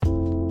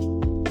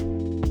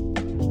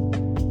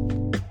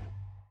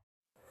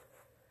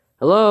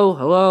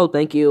Hello,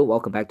 thank you.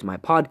 Welcome back to my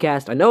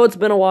podcast. I know it's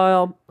been a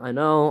while. I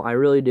know, I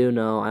really do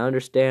know. I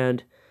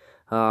understand.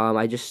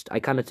 I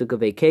kind of took a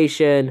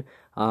vacation,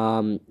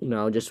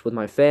 just with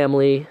my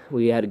family.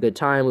 We had a good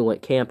time. We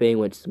went camping,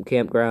 went to some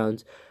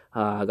campgrounds.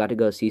 Got to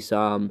go see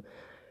some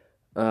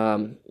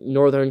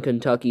northern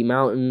Kentucky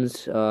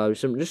mountains.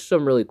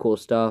 Some really cool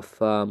stuff.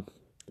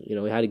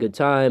 We had a good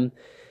time.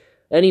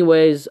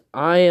 Anyways,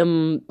 I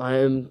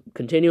am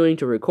continuing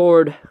to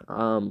record.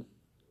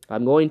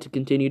 I'm going to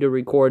continue to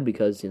record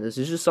because this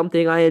is just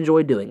something I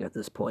enjoy doing at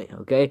this point,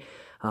 okay?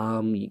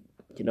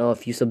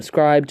 If you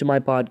subscribe to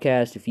my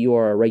podcast, if you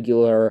are a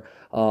regular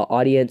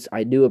audience,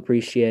 I do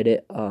appreciate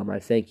it. I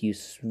thank you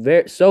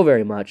so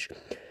very much.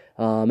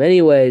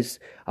 Anyways,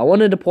 I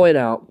wanted to point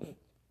out,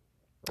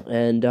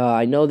 and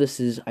I know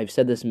I've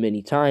said this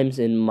many times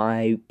in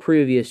my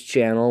previous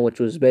channel, which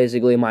was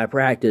basically my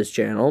practice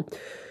channel,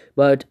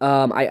 but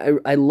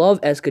I love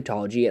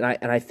eschatology, and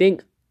I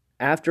think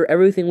after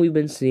everything we've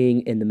been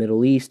seeing in the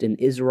Middle East, in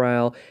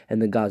Israel,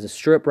 and the Gaza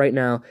Strip right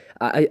now,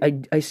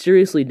 I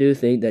seriously do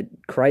think that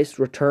Christ's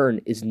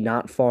return is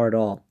not far at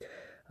all.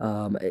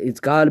 It's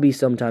got to be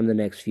sometime in the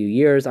next few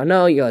years. I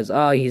know you guys,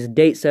 he's a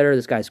date setter,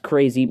 this guy's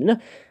crazy. No,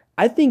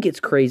 I think it's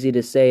crazy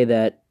to say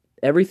that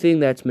everything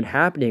that's been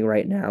happening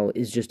right now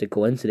is just a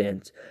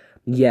coincidence.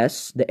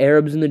 Yes, the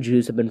Arabs and the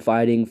Jews have been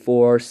fighting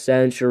for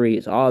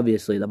centuries.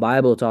 Obviously, the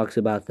Bible talks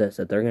about this,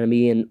 that they're going to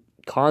be in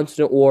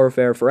constant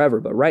warfare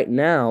forever. But right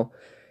now,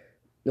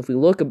 if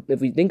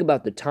we think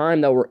about the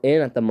time that we're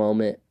in at the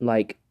moment,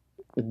 like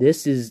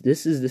this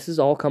is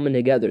all coming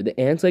together. The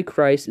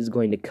Antichrist is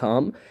going to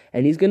come,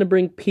 and he's going to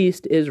bring peace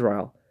to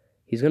Israel.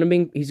 He's going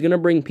to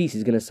bring peace.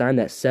 He's going to sign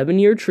that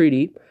 7-year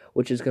treaty,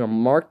 which is going to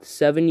mark the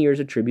 7 years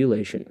of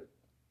tribulation.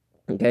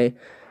 Okay,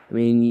 I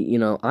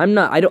mean,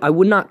 I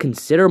would not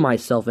consider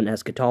myself an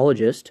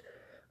eschatologist,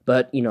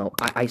 but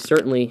I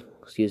certainly,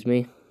 excuse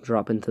me,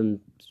 dropping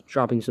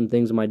some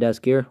things on my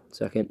desk here.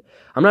 Second.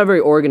 I'm not very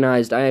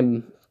organized. I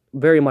am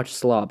very much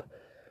slob.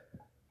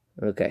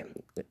 Okay.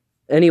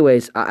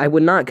 Anyways, I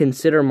would not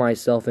consider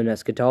myself an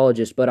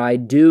eschatologist, but I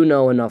do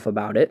know enough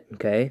about it,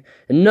 okay?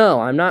 And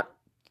no, I'm not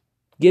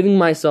giving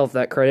myself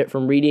that credit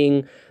from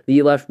reading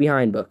the Left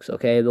Behind books,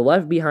 okay? The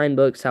Left Behind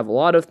books have a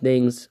lot of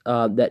things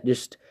that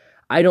just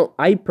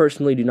I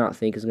personally do not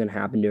think is going to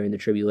happen during the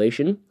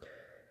tribulation.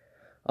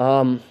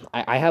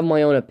 I have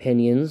my own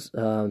opinions.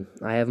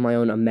 I have my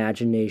own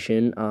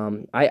imagination.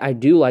 I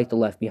do like the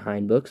Left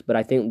Behind books, but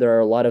I think there are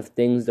a lot of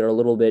things that are a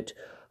little bit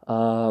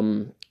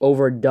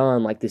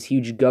overdone, like this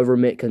huge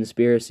government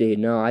conspiracy.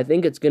 No, I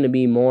think it's going to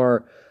be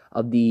more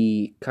of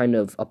the kind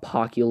of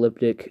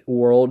apocalyptic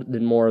world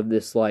than more of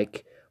this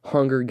like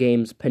Hunger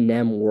Games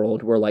Panem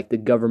world where like the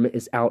government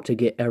is out to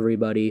get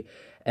everybody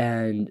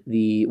and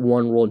the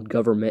one world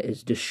government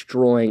is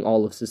destroying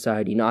all of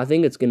society. Now, I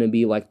think it's going to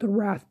be like the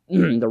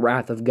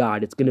wrath of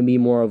God. It's going to be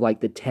more of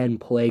like the 10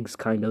 plagues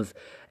kind of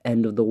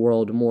end of the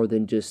world, more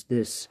than just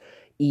this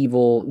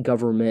evil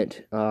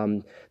government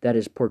that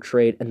is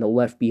portrayed in the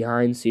Left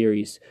Behind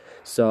series.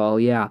 So,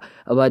 yeah.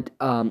 But,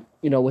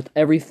 with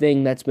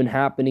everything that's been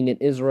happening in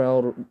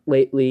Israel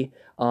lately,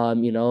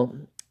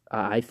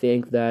 I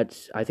think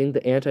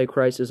the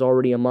Antichrist is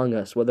already among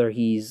us, whether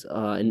he's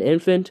an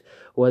infant,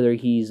 whether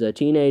he's a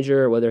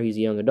teenager, whether he's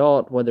a young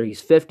adult, whether he's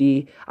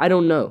 50. I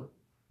don't know,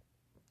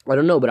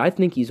 but I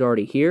think he's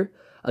already here.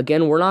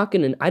 Again,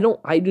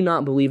 I do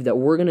not believe that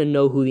we're gonna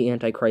know who the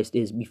Antichrist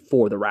is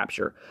before the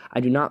rapture. I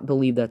do not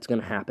believe that's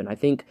gonna happen. I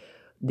think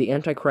the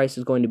Antichrist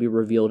is going to be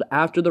revealed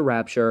after the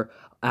rapture,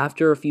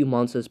 after a few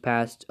months has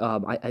passed.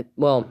 I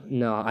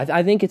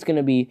think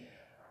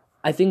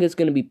it's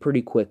going to be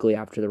pretty quickly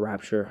after the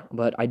rapture,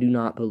 but I do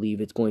not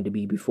believe it's going to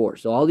be before.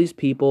 So all these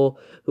people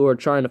who are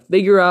trying to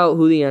figure out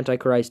who the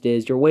Antichrist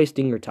is, you're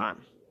wasting your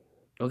time.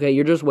 Okay,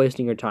 you're just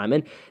wasting your time.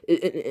 And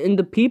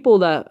the people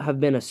that have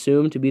been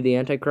assumed to be the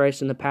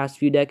Antichrist in the past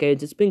few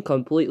decades, it's been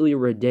completely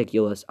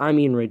ridiculous. I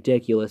mean,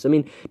 ridiculous. I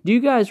mean, do you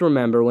guys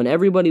remember when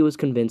everybody was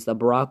convinced that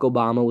Barack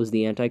Obama was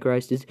the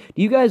Antichrist? Do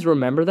you guys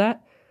remember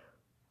that?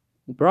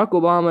 Barack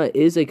Obama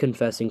is a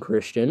confessing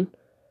Christian.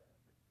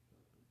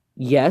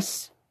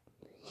 Yes,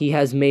 he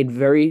has made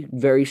very,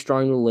 very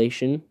strong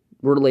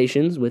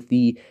relations with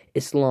the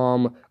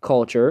Islam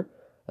culture,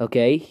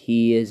 okay?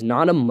 He is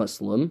not a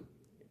Muslim,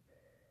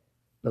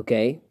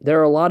 okay? There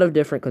are a lot of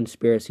different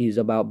conspiracies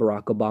about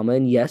Barack Obama,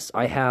 and yes,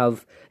 I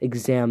have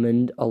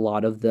examined a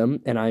lot of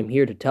them, and I'm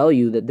here to tell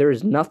you that there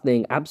is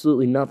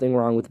absolutely nothing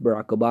wrong with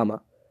Barack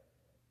Obama.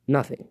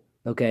 Nothing,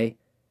 okay?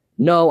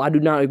 No, I do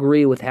not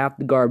agree with half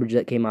the garbage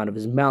that came out of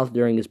his mouth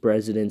during his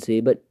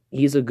presidency, but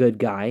he's a good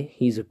guy.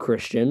 He's a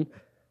Christian.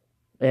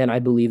 And I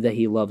believe that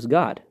he loves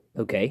God,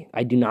 okay?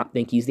 I do not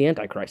think he's the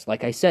Antichrist.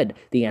 Like I said,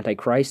 the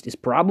Antichrist is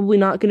probably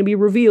not going to be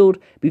revealed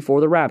before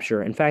the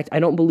rapture. In fact,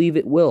 I don't believe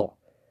it will.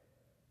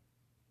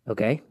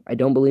 Okay? I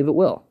don't believe it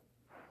will.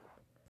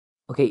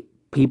 Okay,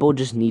 people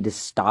just need to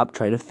stop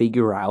trying to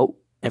figure out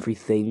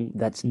everything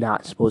that's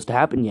not supposed to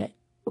happen yet,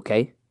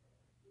 okay?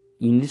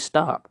 You need to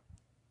stop.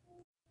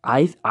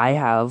 I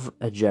have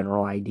a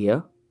general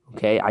idea,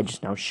 okay? I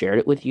just now shared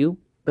it with you.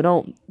 But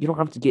you don't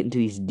have to get into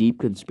these deep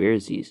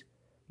conspiracies.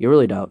 You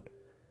really don't.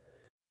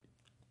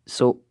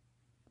 So,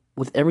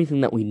 with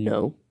everything that we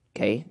know,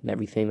 okay, and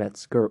everything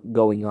that's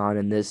going on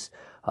in this,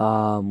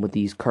 with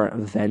these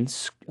current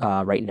events,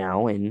 right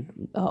now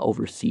and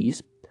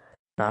overseas,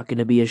 not going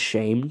to be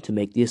ashamed to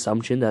make the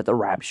assumption that the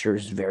rapture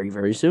is very,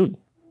 very soon.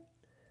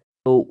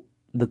 So,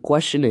 the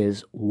question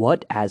is,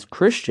 what as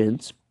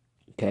Christians,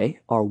 okay,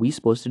 are we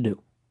supposed to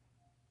do?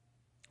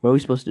 What are we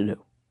supposed to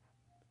do?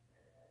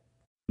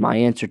 My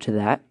answer to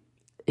that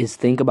is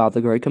think about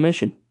the Great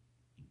Commission.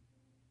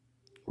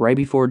 Right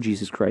before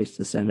Jesus Christ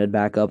ascended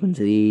back up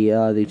into the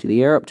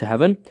air, up to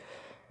heaven,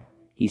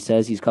 he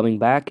says he's coming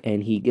back,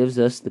 and he gives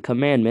us the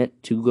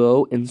commandment to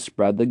go and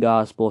spread the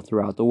gospel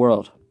throughout the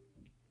world.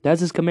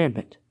 That's his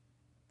commandment.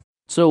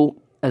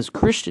 So, as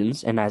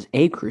Christians, and as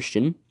a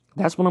Christian,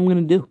 that's what I'm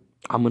going to do.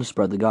 I'm going to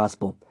spread the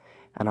gospel.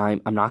 And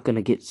I'm not going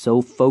to get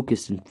so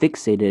focused and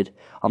fixated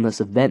on this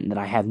event that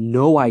I have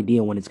no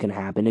idea when it's going to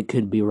happen. It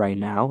could be right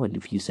now, in a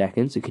few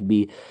seconds. It could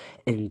be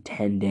in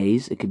 10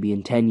 days. It could be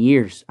in 10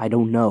 years. I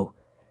don't know.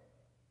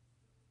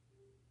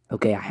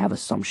 Okay, I have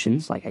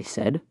assumptions, like I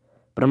said.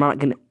 But I'm not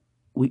going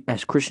to...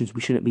 as Christians,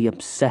 we shouldn't be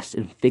obsessed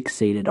and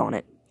fixated on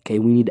it. Okay,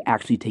 we need to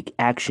actually take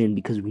action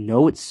because we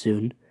know it's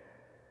soon.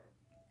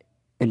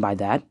 And by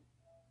that,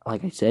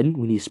 like I said,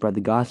 we need to spread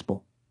the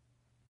gospel.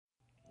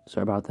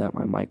 Sorry about that,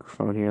 my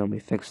microphone here. Let me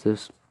fix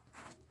this.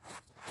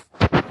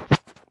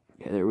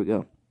 Okay, there we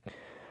go.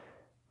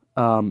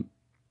 I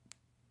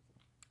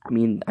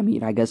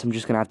guess I'm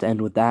just gonna have to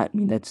end with that. I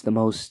mean, that's the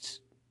most,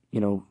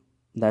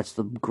 that's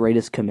the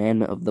greatest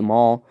commandment of them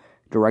all,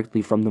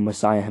 directly from the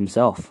Messiah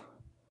himself.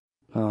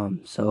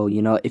 So,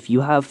 if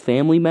you have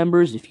family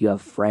members, if you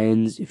have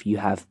friends, if you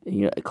have,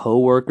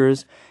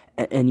 co-workers,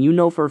 and you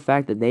know for a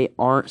fact that they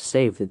aren't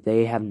saved, that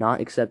they have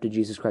not accepted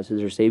Jesus Christ as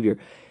their Savior,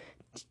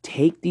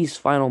 take these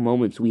final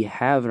moments we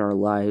have in our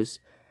lives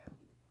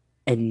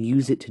and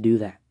use it to do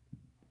that.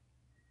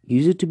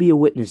 Use it to be a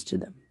witness to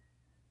them.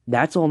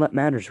 That's all that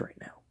matters right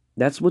now.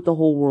 That's what the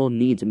whole world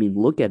needs. I mean,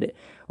 look at it.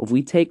 If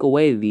we take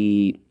away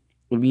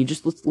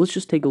let's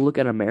just take a look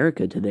at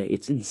America today.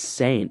 It's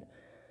insane.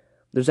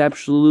 There's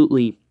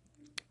absolutely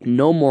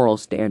no moral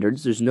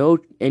standards. There's no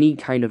any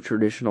kind of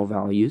traditional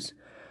values.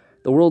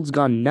 The world's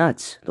gone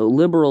nuts. The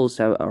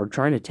liberals are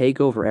trying to take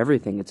over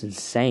everything. It's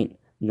insane.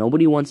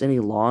 Nobody wants any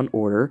law and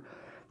order.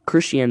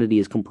 Christianity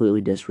is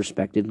completely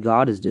disrespected.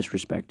 God is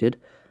disrespected.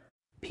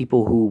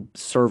 People who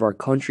serve our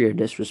country are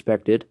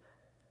disrespected.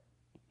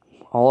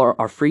 All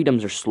our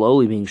freedoms are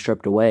slowly being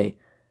stripped away.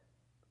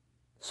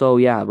 So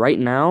yeah, right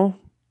now,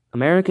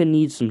 America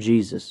needs some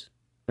Jesus.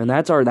 And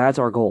that's our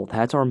goal.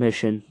 That's our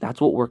mission. That's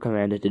what we're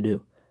commanded to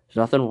do. There's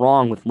nothing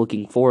wrong with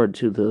looking forward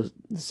to the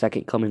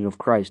second coming of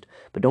Christ.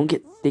 But don't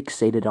get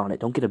fixated on it.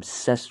 Don't get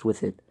obsessed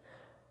with it.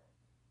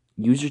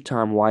 Use your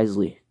time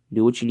wisely.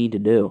 Do what you need to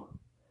do.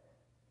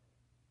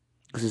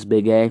 This is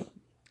Big A.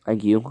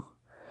 Thank you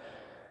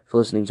for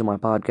listening to my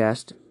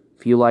podcast.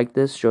 If you like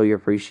this, show your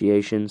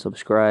appreciation.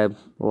 Subscribe,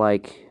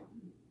 like,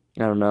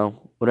 I don't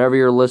know. Whatever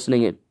you're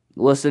listening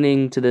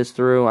to this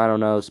through, I don't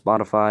know,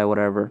 Spotify,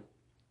 whatever.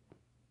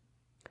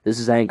 This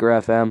is Anchor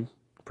FM.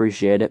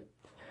 Appreciate it.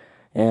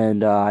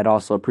 And I'd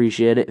also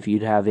appreciate it if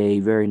you'd have a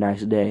very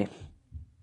nice day.